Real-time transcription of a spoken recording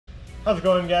How's it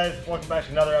going, guys? Welcome back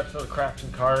to another episode of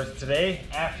Crafting Cars. Today,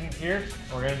 Afton's here.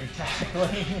 We're going to be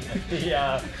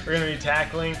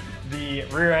tackling the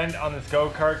rear end on this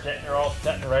go-kart, getting her all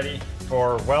set and ready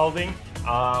for welding.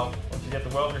 Once you get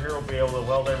the welder here, we'll be able to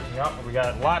weld everything up. But we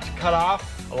got a lot to cut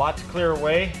off, a lot to clear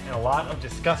away, and a lot of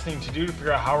discussing to do to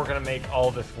figure out how we're going to make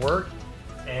all this work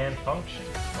and function.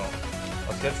 So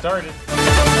let's get started.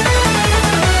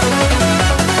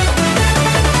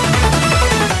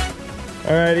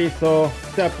 Alrighty, so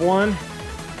step one,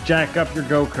 jack up your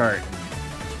go-kart.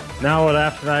 Now what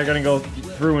Afton and I are going to go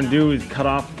through and do is cut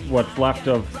off what's left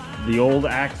of the old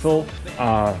axle,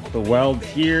 the welds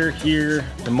here,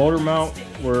 the motor mount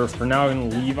we're for now going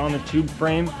to leave on the tube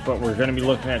frame, but we're going to be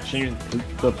looking at changing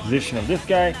the position of this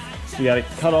guy. So we got to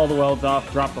cut all the welds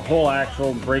off, drop the whole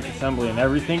axle, brake assembly and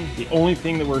everything. The only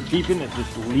thing that we're keeping is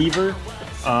this lever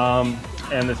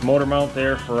and this motor mount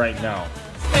there for right now.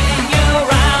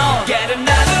 Get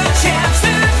another chance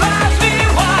to drive me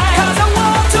wild, 'cause I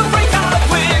want to break up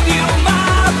with you,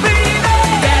 my baby.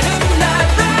 Get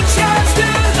another chance to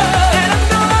love, and I'm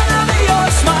gonna be your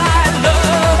smile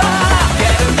lover.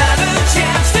 Get another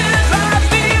chance to drive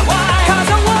me wild, 'cause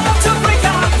I want to break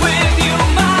up with you,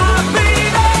 my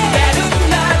baby. Get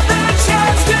another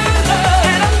chance to love,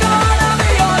 and I'm gonna be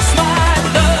your smile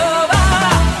lover.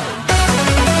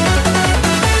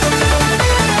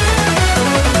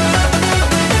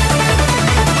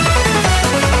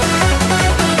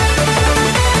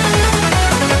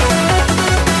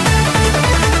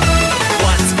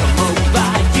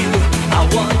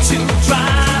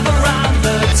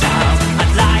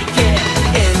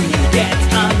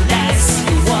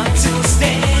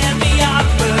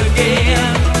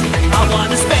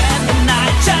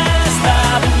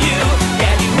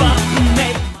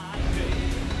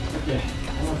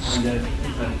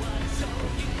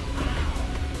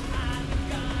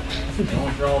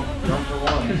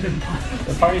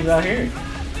 The party's out here.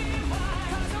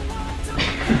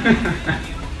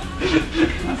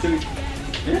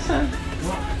 Yes, sir.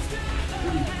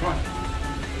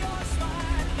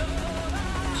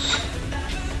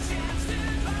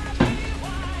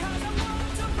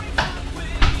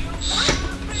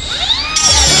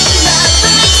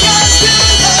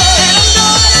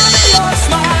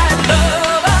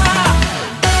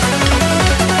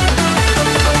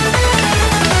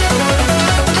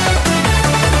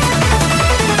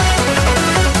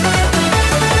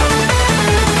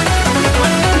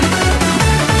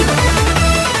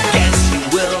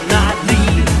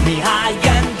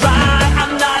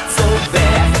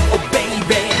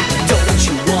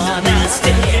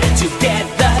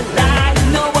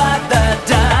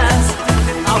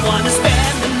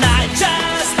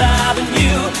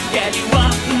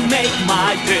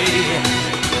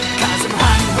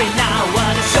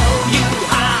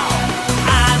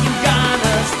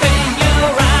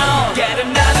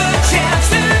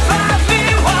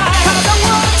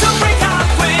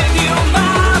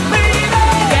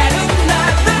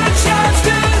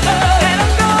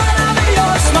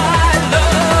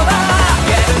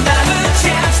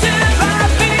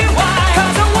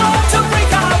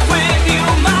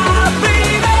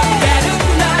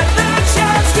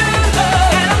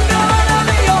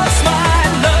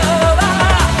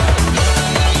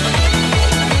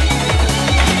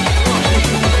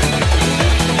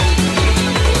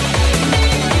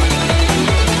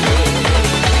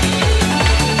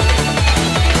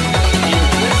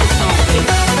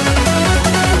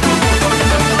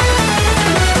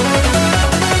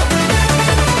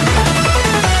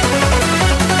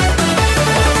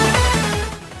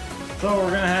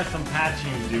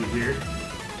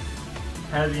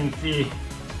 As you can see,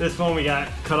 this one we got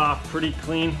cut off pretty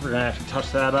clean. We're gonna have to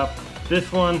touch that up. This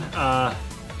one,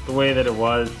 the way that it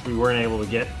was, we weren't able to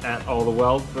get at all the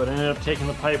welds, but ended up taking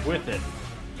the pipe with it.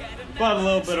 But a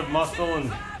little bit of muscle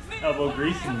and elbow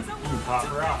grease and you can pop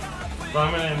her off. So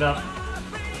I'm gonna end up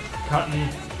cutting,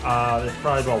 this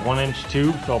probably about 1-inch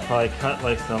tube, so I'll probably cut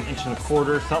like some 1.25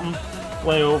 or something,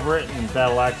 lay over it, and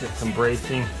that'll act as some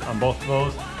bracing on both of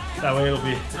those. That way it'll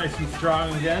be nice and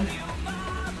strong again.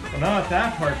 Well, now that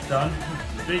that part's done, which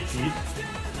is the big piece,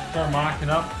 start mocking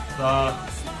up the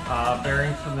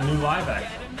bearings from the new live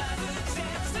axle.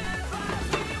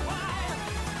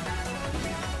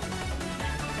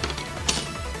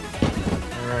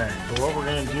 Alright, so what we're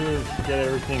going to do is get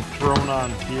everything thrown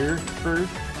on here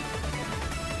first.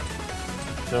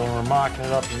 So when we're mocking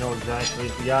it up, you know exactly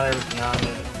if you got everything on it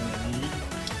it's going to need.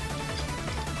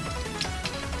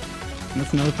 And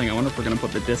that's another thing, I wonder if we're going to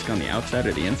put the disc on the outside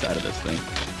or the inside of this thing.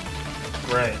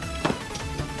 Right.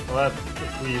 Well, that's,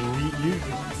 if we use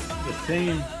the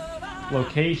same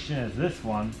location as this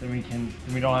one, then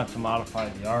we don't have to modify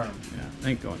the arm. Yeah,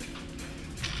 thank God.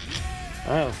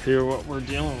 All right, let's see what we're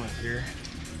dealing with here.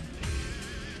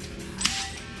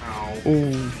 Ow.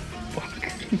 Oh,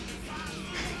 fuck.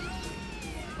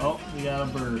 Oh, we got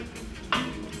a bird.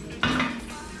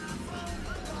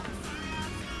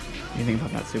 What do you think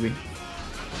about that, Subi?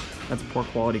 That's poor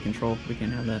quality control. We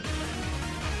can't have that.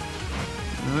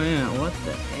 Oh yeah, what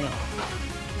the hell?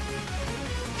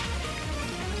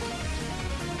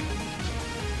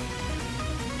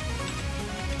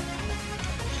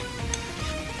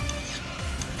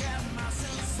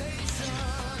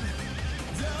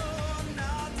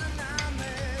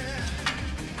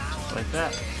 Like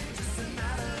that.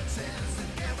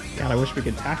 God, I wish we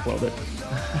could tack weld it.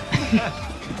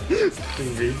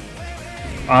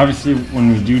 Obviously, when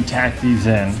we do tack these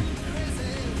in,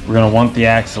 we're gonna want the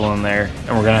axle in there,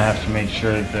 and we're gonna have to make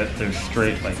sure that they're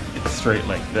straight, like it's straight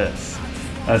like this.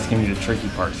 That's gonna be the tricky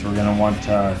part. So we're gonna want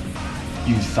to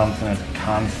use something that's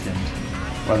constant,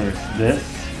 whether it's this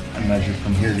and measure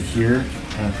from here to here,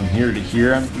 and from here to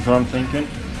here is what I'm thinking,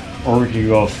 or we could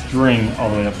go string all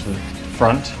the way up to the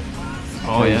front.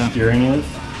 Oh where yeah. the steering is.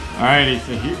 Alrighty,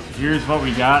 so here's what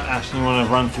we got. Actually, you want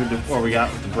to run through what we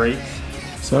got with the brakes.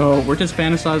 So we're just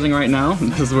fantasizing right now.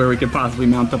 This is where we could possibly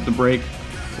mount up the brake,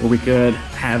 or we could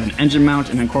have an engine mount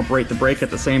and incorporate the brake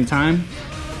at the same time.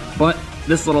 But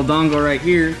this little dongle right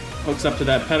here hooks up to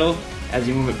that pedal as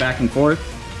you move it back and forth.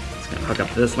 It's gonna hook up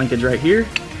to this linkage right here,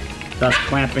 thus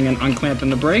clamping and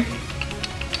unclamping the brake.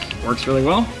 Works really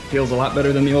well. Feels a lot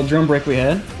better than the old drum brake we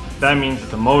had. That means that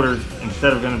the motor,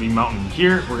 instead of going to be mounted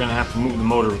here, we're going to have to move the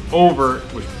motor over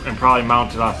and probably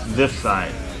mount it off this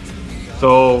side.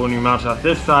 So when we mount it off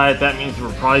this side, that means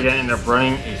we're probably going to end up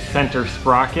running a center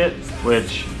sprocket,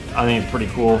 which I think is pretty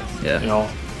cool. Yeah. You know,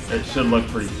 it should look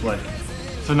pretty slick.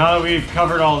 So now that we've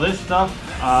covered all this stuff,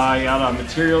 I got a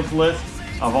materials list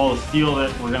of all the steel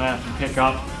that we're going to have to pick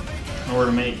up in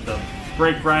order to make the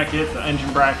brake bracket, the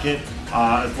engine bracket,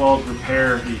 as well as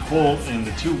repair the hole in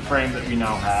the tube frame that we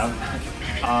now have.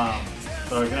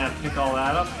 So we're gonna have to pick all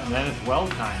that up, and then it's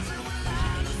weld time.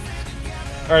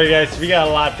 Alright guys, so we got a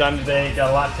lot done today, got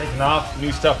a lot taken off,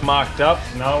 new stuff mocked up,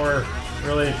 so now we're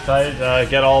really excited to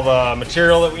get all the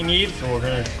material that we need, so we're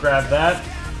gonna grab that,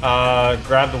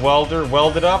 grab the welder,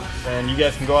 weld it up, and you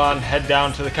guys can go on and head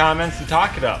down to the comments and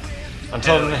talk it up.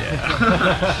 Until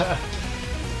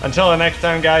Until the next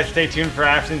time, guys, stay tuned for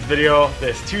Afton's video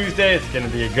this Tuesday. It's going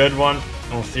to be a good one,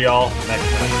 and we'll see y'all next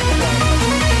time.